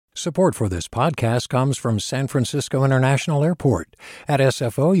Support for this podcast comes from San Francisco International Airport. At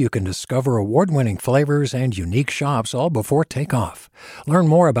SFO, you can discover award-winning flavors and unique shops all before takeoff. Learn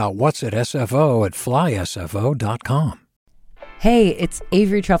more about what's at SFO at flysfo.com. Hey, it's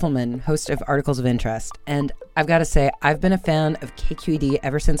Avery Trufelman, host of Articles of Interest, and I've got to say, I've been a fan of KQED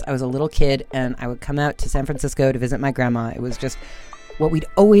ever since I was a little kid, and I would come out to San Francisco to visit my grandma. It was just what we'd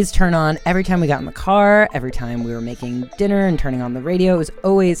always turn on every time we got in the car, every time we were making dinner and turning on the radio. It was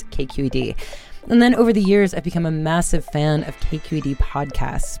always KQED. And then over the years, I've become a massive fan of KQED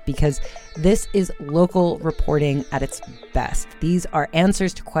podcasts because this is local reporting at its best. These are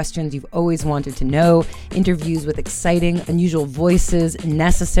answers to questions you've always wanted to know, interviews with exciting, unusual voices,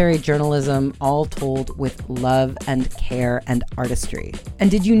 necessary journalism, all told with love and care and artistry. And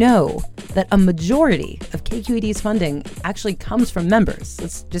did you know that a majority of KQED's funding actually comes from members?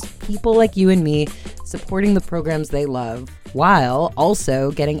 It's just people like you and me supporting the programs they love, while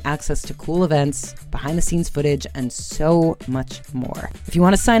also getting access to cool events, behind-the-scenes footage, and so much more. If you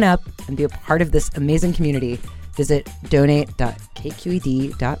want to sign up and be a part of this amazing community, visit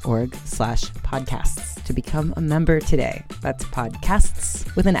donate.kqed.org/podcasts to become a member today. That's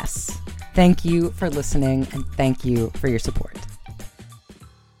podcasts with an S. Thank you for listening, and thank you for your support.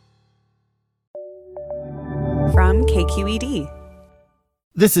 From KQED.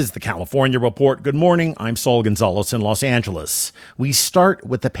 This is the California Report. Good morning. I'm Saul Gonzalez in Los Angeles. We start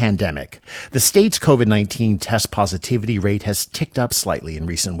with the pandemic. The state's COVID-19 test positivity rate has ticked up slightly in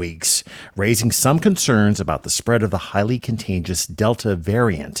recent weeks, raising some concerns about the spread of the highly contagious Delta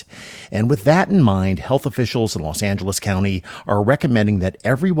variant. And with that in mind, health officials in Los Angeles County are recommending that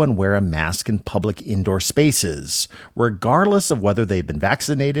everyone wear a mask in public indoor spaces, regardless of whether they've been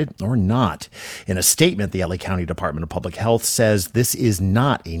vaccinated or not. In a statement, the LA County Department of Public Health says this is not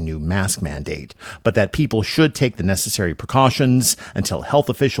a new mask mandate, but that people should take the necessary precautions until health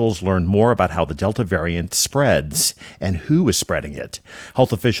officials learn more about how the Delta variant spreads and who is spreading it.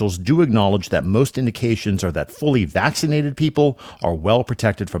 Health officials do acknowledge that most indications are that fully vaccinated people are well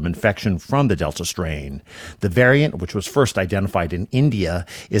protected from infection from the Delta strain. The variant, which was first identified in India,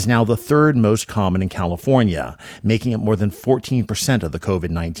 is now the third most common in California, making it more than 14% of the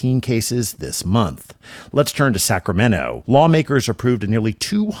COVID-19 cases this month. Let's turn to Sacramento. Lawmakers approved a nearly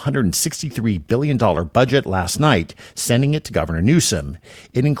 $263 billion budget last night, sending it to Governor Newsom.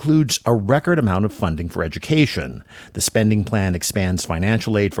 It includes a record amount of funding for education. The spending plan expands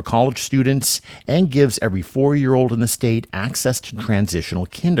financial aid for college students and gives every 4-year-old in the state access to transitional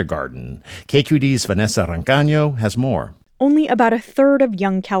kindergarten. KQED's Vanessa Rancaño has more. Only about a third of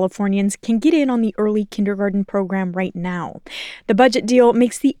young Californians can get in on the early kindergarten program right now. The budget deal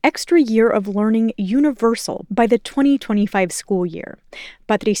makes the extra year of learning universal by the 2025 school year.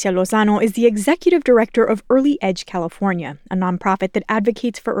 Patricia Lozano is the executive director of Early Edge California, a nonprofit that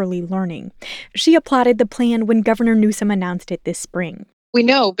advocates for early learning. She applauded the plan when Governor Newsom announced it this spring. We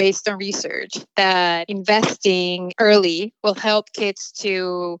know based on research that investing early will help kids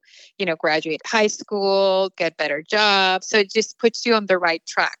to, graduate high school, get better jobs. So it just puts you on the right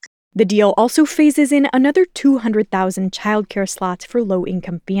track. The deal also phases in another 200,000 childcare slots for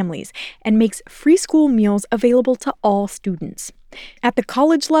low-income families and makes free school meals available to all students. At the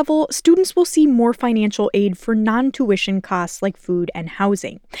college level, students will see more financial aid for non-tuition costs like food and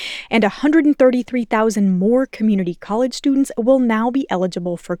housing. And 133,000 more community college students will now be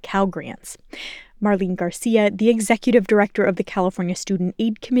eligible for Cal Grants. Marlene Garcia, the executive director of the California Student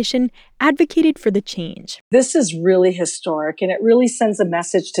Aid Commission, advocated for the change. This is really historic, and it really sends a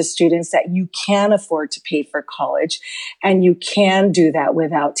message to students that you can afford to pay for college, and you can do that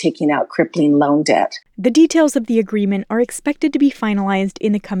without taking out crippling loan debt. The details of the agreement are expected to be finalized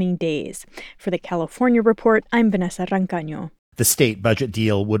in the coming days. For the California Report, I'm Vanessa Rancaño. The state budget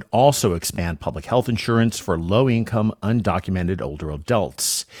deal would also expand public health insurance for low-income, undocumented older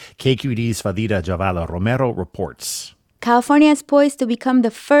adults. KQED's Fadira Javala Romero reports. California is poised to become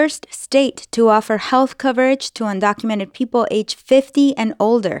the first state to offer health coverage to undocumented people age 50 and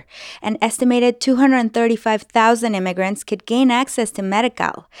older. An estimated 235,000 immigrants could gain access to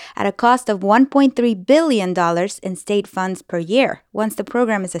Medi-Cal at a cost of $1.3 billion in state funds per year once the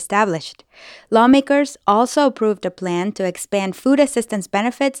program is established. Lawmakers also approved a plan to expand food assistance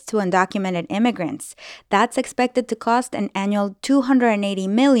benefits to undocumented immigrants. That's expected to cost an annual $280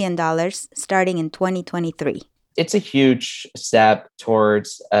 million starting in 2023. It's a huge step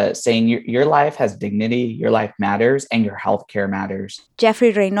towards saying your life has dignity, your life matters, and your healthcare matters.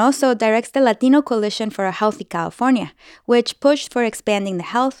 Jeffrey Reynoso directs the Latino Coalition for a Healthy California, which pushed for expanding the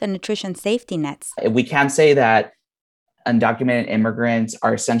health and nutrition safety nets. We can't say that undocumented immigrants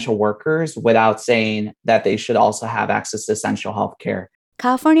are essential workers without saying that they should also have access to essential healthcare.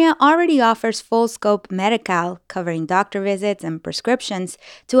 California already offers full-scope Medi-Cal, covering doctor visits and prescriptions,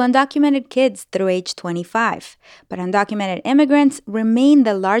 to undocumented kids through age 25. But undocumented immigrants remain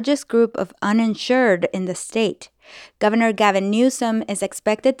the largest group of uninsured in the state. Governor Gavin Newsom is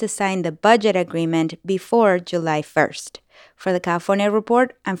expected to sign the budget agreement before July 1st. For the California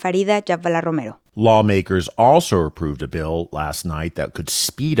Report, I'm Farida Jabvala Romero. Lawmakers also approved a bill last night that could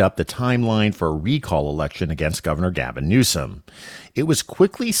speed up the timeline for a recall election against Governor Gavin Newsom. It was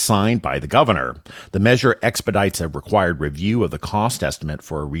quickly signed by the governor. The measure expedites a required review of the cost estimate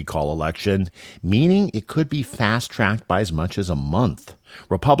for a recall election, meaning it could be fast-tracked by as much as a month.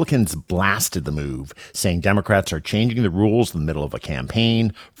 Republicans blasted the move, saying Democrats are changing the rules in the middle of a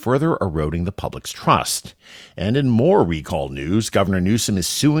campaign, further eroding the public's trust. And in more recall news, Governor Newsom is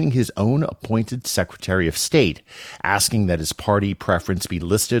suing his own appointed Secretary of State, asking that his party preference be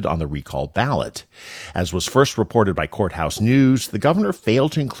listed on the recall ballot. As was first reported by Courthouse News, the governor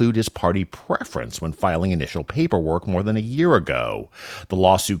failed to include his party preference when filing initial paperwork more than a year ago. The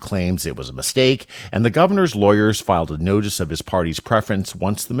lawsuit claims it was a mistake, and the governor's lawyers filed a notice of his party's preference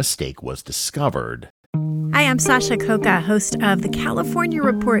once the mistake was discovered. Hi, I'm Sasha Khokha, host of the California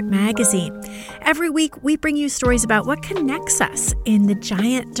Report magazine. Every week, we bring you stories about what connects us in the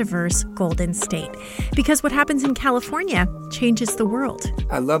giant, diverse Golden State. Because what happens in California changes the world.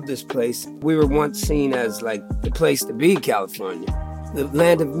 I love this place. We were once seen as like the place to be, California. The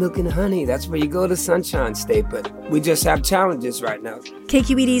land of milk and honey. That's where you go to Sunshine State, but we just have challenges right now.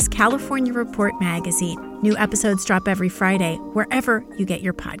 KQED's California Report magazine. New episodes drop every Friday, wherever you get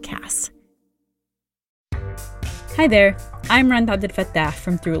your podcasts. Hi there, I'm Randa Abdel-Fattah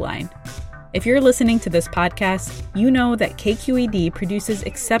from Throughline. If you're listening to this podcast, you know that KQED produces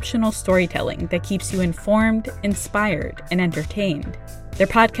exceptional storytelling that keeps you informed, inspired, and entertained. Their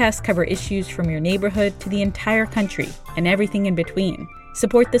podcasts cover issues from your neighborhood to the entire country and everything in between.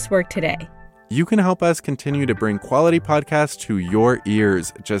 Support this work today. You can help us continue to bring quality podcasts to your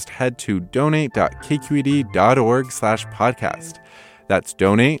ears. Just head to donate.kqed.org/podcast. That's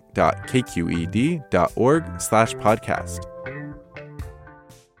donate.kqed.org/podcast.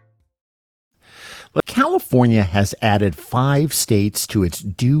 California has added 5 states to its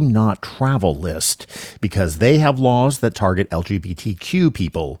do not travel list because they have laws that target LGBTQ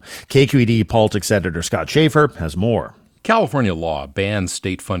people. KQED politics editor Scott Schaefer has more. California law bans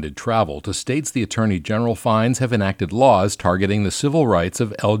state-funded travel to states the Attorney General finds have enacted laws targeting the civil rights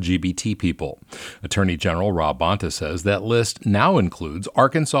of LGBT people. Attorney General Rob Bonta says that list now includes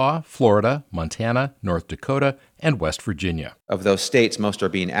Arkansas, Florida, Montana, North Dakota, and West Virginia. Of those states, most are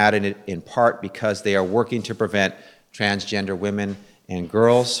being added in part because they are working to prevent transgender women and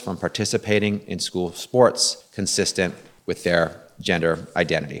girls from participating in school sports consistent with their gender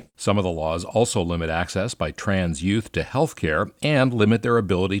identity. Some of the laws also limit access by trans youth to health care and limit their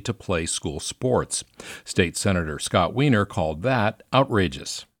ability to play school sports. State Senator Scott Wiener called that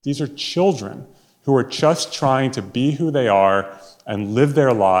outrageous. These are children who are just trying to be who they are and live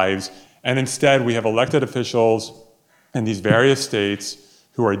their lives, and instead we have elected officials in these various states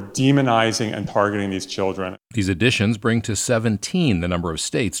who are demonizing and targeting these children. These additions bring to 17 the number of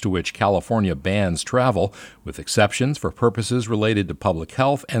states to which California bans travel, with exceptions for purposes related to public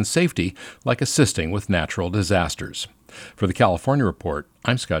health and safety, like assisting with natural disasters. For the California Report,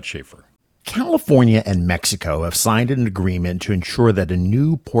 I'm Scott Schaefer. California and Mexico have signed an agreement to ensure that a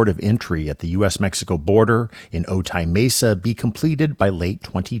new port of entry at the U.S.-Mexico border in Otay Mesa be completed by late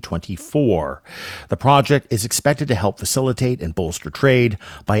 2024. The project is expected to help facilitate and bolster trade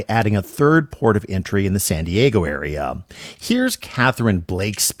by adding a third port of entry in the San Diego area. Here's Catherine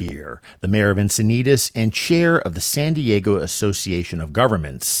Blakespear, the mayor of Encinitas and chair of the San Diego Association of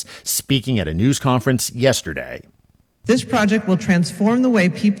Governments, speaking at a news conference yesterday. This project will transform the way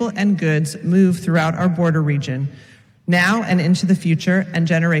people and goods move throughout our border region, now and into the future and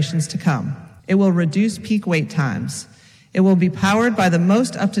generations to come. It will reduce peak wait times. It will be powered by the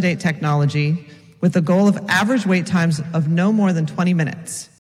most up-to-date technology, with the goal of average wait times of no more than 20 minutes.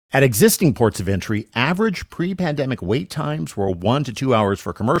 At existing ports of entry, average pre-pandemic wait times were 1 to 2 hours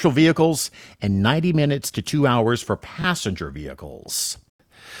for commercial vehicles and 90 minutes to 2 hours for passenger vehicles.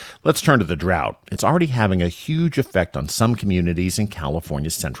 Let's turn to the drought. It's already having a huge effect on some communities in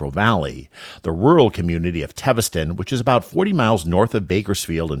California's Central Valley. The rural community of Teviston, which is about 40 miles north of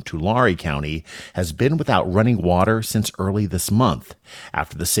Bakersfield in Tulare County, has been without running water since early this month,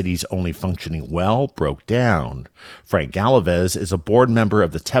 after the city's only functioning well broke down. Frank Galavez is a board member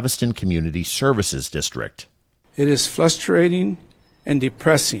of the Teviston Community Services District. It is frustrating and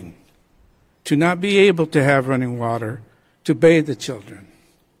depressing to not be able to have running water to bathe the children,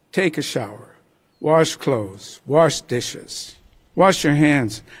 take a shower, wash clothes, wash dishes. wash your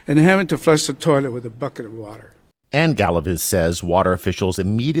hands, and having to flush the toilet with a bucket of water. And Galaviz says water officials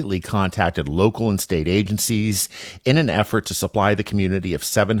immediately contacted local and state agencies in an effort to supply the community of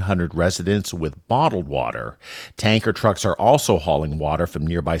 700 residents with bottled water. Tanker trucks are also hauling water from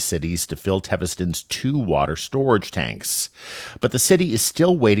nearby cities to fill Teviston's 2 water storage tanks. But the city is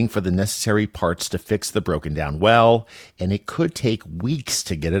still waiting for the necessary parts to fix the broken down well, and it could take weeks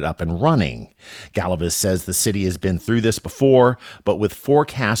to get it up and running. Galaviz says the city has been through this before, but with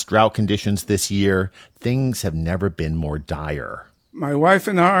forecast drought conditions this year, things have never been more dire. My wife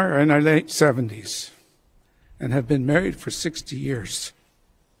and I are in our late 70s and have been married for 60 years.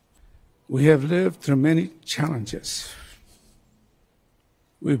 We have lived through many challenges.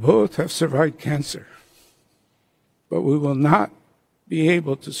 We both have survived cancer, but we will not be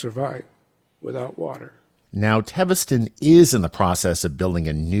able to survive without water. Now, Teviston is in the process of building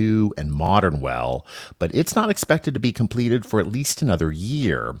a new and modern well, but it's not expected to be completed for at least another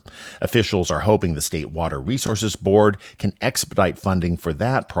year. Officials are hoping the State Water Resources Board can expedite funding for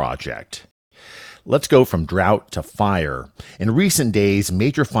that project. Let's go from drought to fire. In recent days,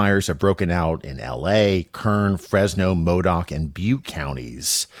 major fires have broken out in L.A., Kern, Fresno, Modoc, and Butte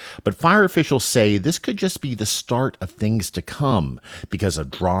counties. But fire officials say this could just be the start of things to come because of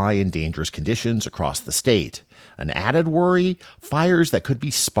dry and dangerous conditions across the state. An added worry, fires that could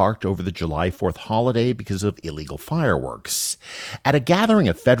be sparked over the July 4th holiday because of illegal fireworks. At a gathering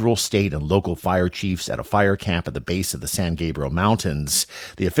of federal, state, and local fire chiefs at a fire camp at the base of the San Gabriel Mountains,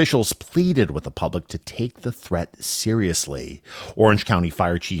 the officials pleaded with the public to take the threat seriously. Orange County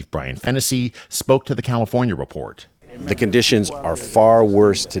Fire Chief Brian Fennessy spoke to the California Report. The conditions are far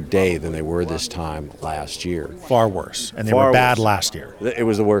worse today than they were this time last year. Far worse. And they were bad last year. It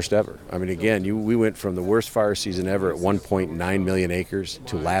was the worst ever. I mean, again, we went from the worst fire season ever at 1.9 million acres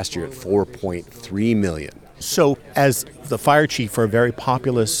to last year at 4.3 million. So as the fire chief for a very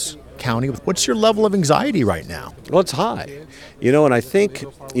populous county, what's your level of anxiety right now? Well, it's high. And I think,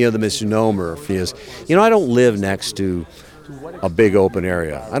 the misnomer is, I don't live next to a big open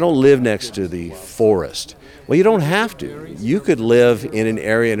area. I don't live next to the forest. Well, you don't have to. You could live in an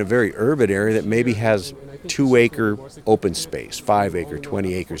area, in a very urban area that maybe has 2-acre open space, 5-acre,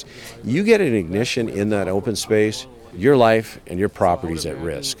 20 acres. You get an ignition in that open space, your life and your property's at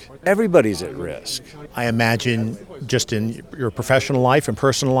risk. Everybody's at risk. I imagine just in your professional life and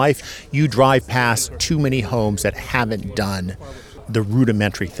personal life, you drive past too many homes that haven't done the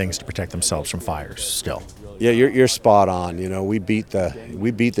rudimentary things to protect themselves from fires still. Yeah, you're spot on. We beat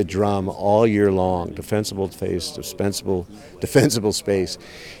the drum all year long. Defensible space, defensible space,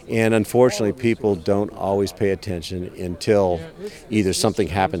 and unfortunately, people don't always pay attention until either something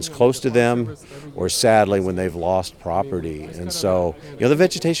happens close to them, or sadly, when they've lost property. And so, the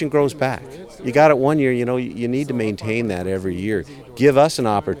vegetation grows back. You got it one year. You need to maintain that every year. Give us an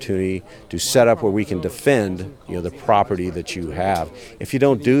opportunity to set up where we can defend, the property that you have. If you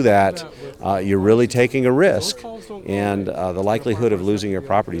don't do that, you're really taking a risk, and the likelihood of losing your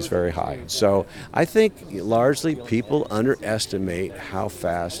property is very high. So I think largely people underestimate how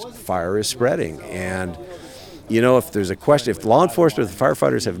fast fire is spreading. And, if there's a question, if law enforcement, the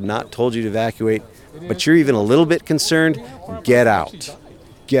firefighters have not told you to evacuate, but you're even a little bit concerned, get out.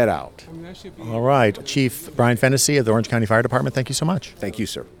 Get out. All right. Chief Brian Fennessy of the Orange County Fire Department, thank you so much. Thank you,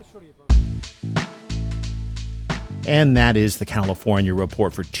 sir. And that is the California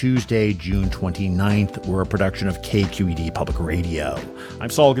Report for Tuesday, June 29th. We're a production of KQED Public Radio. I'm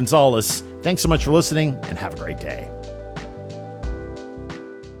Saul Gonzalez. Thanks so much for listening, and have a great day.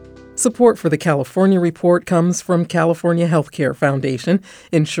 Support for the California Report comes from California Healthcare Foundation,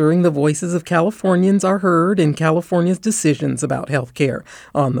 ensuring the voices of Californians are heard in California's decisions about healthcare.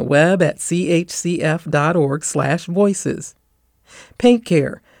 On the web at chcf.org/voices. Paint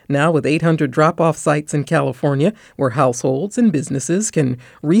Care, now with 800 drop-off sites in California where households and businesses can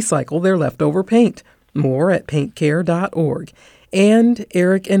recycle their leftover paint. More at paintcare.org. And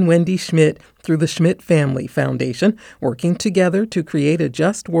Eric and Wendy Schmidt through the Schmidt Family Foundation, working together to create a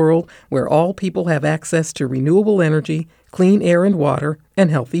just world where all people have access to renewable energy, clean air and water,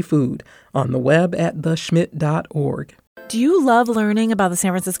 and healthy food. On the web at theschmidt.org. Do you love learning about the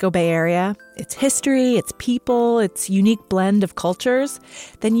San Francisco Bay Area? Its history, its people, its unique blend of cultures?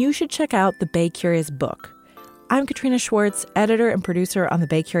 Then you should check out the Bay Curious book. I'm Katrina Schwartz, editor and producer on the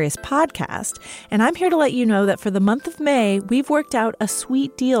Bay Curious podcast, and I'm here to let you know that for the month of May, we've worked out a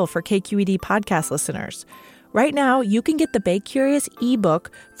sweet deal for KQED podcast listeners. Right now, you can get the Bay Curious ebook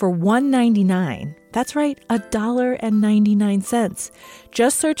for $1.99. That's right, $1.99.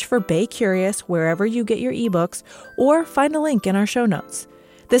 Just search for Bay Curious wherever you get your ebooks or find a link in our show notes.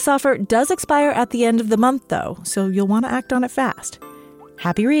 This offer does expire at the end of the month, though, so you'll want to act on it fast.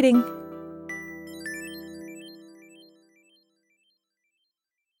 Happy reading.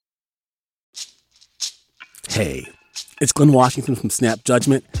 Hey, it's Glenn Washington from Snap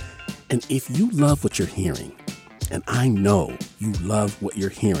Judgment. And if you love what you're hearing, and I know you love what you're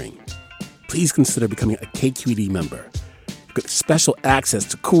hearing, please consider becoming a KQED member. You get special access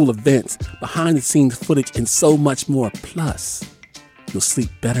to cool events, behind-the-scenes footage, and so much more. Plus, you'll sleep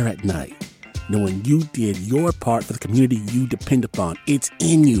better at night knowing you did your part for the community you depend upon. It's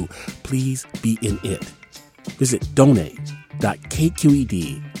in you. Please be in it. Visit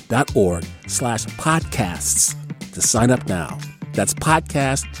donate.kqed.org/podcasts to sign up now. That's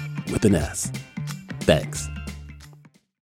podcast with an S. Thanks.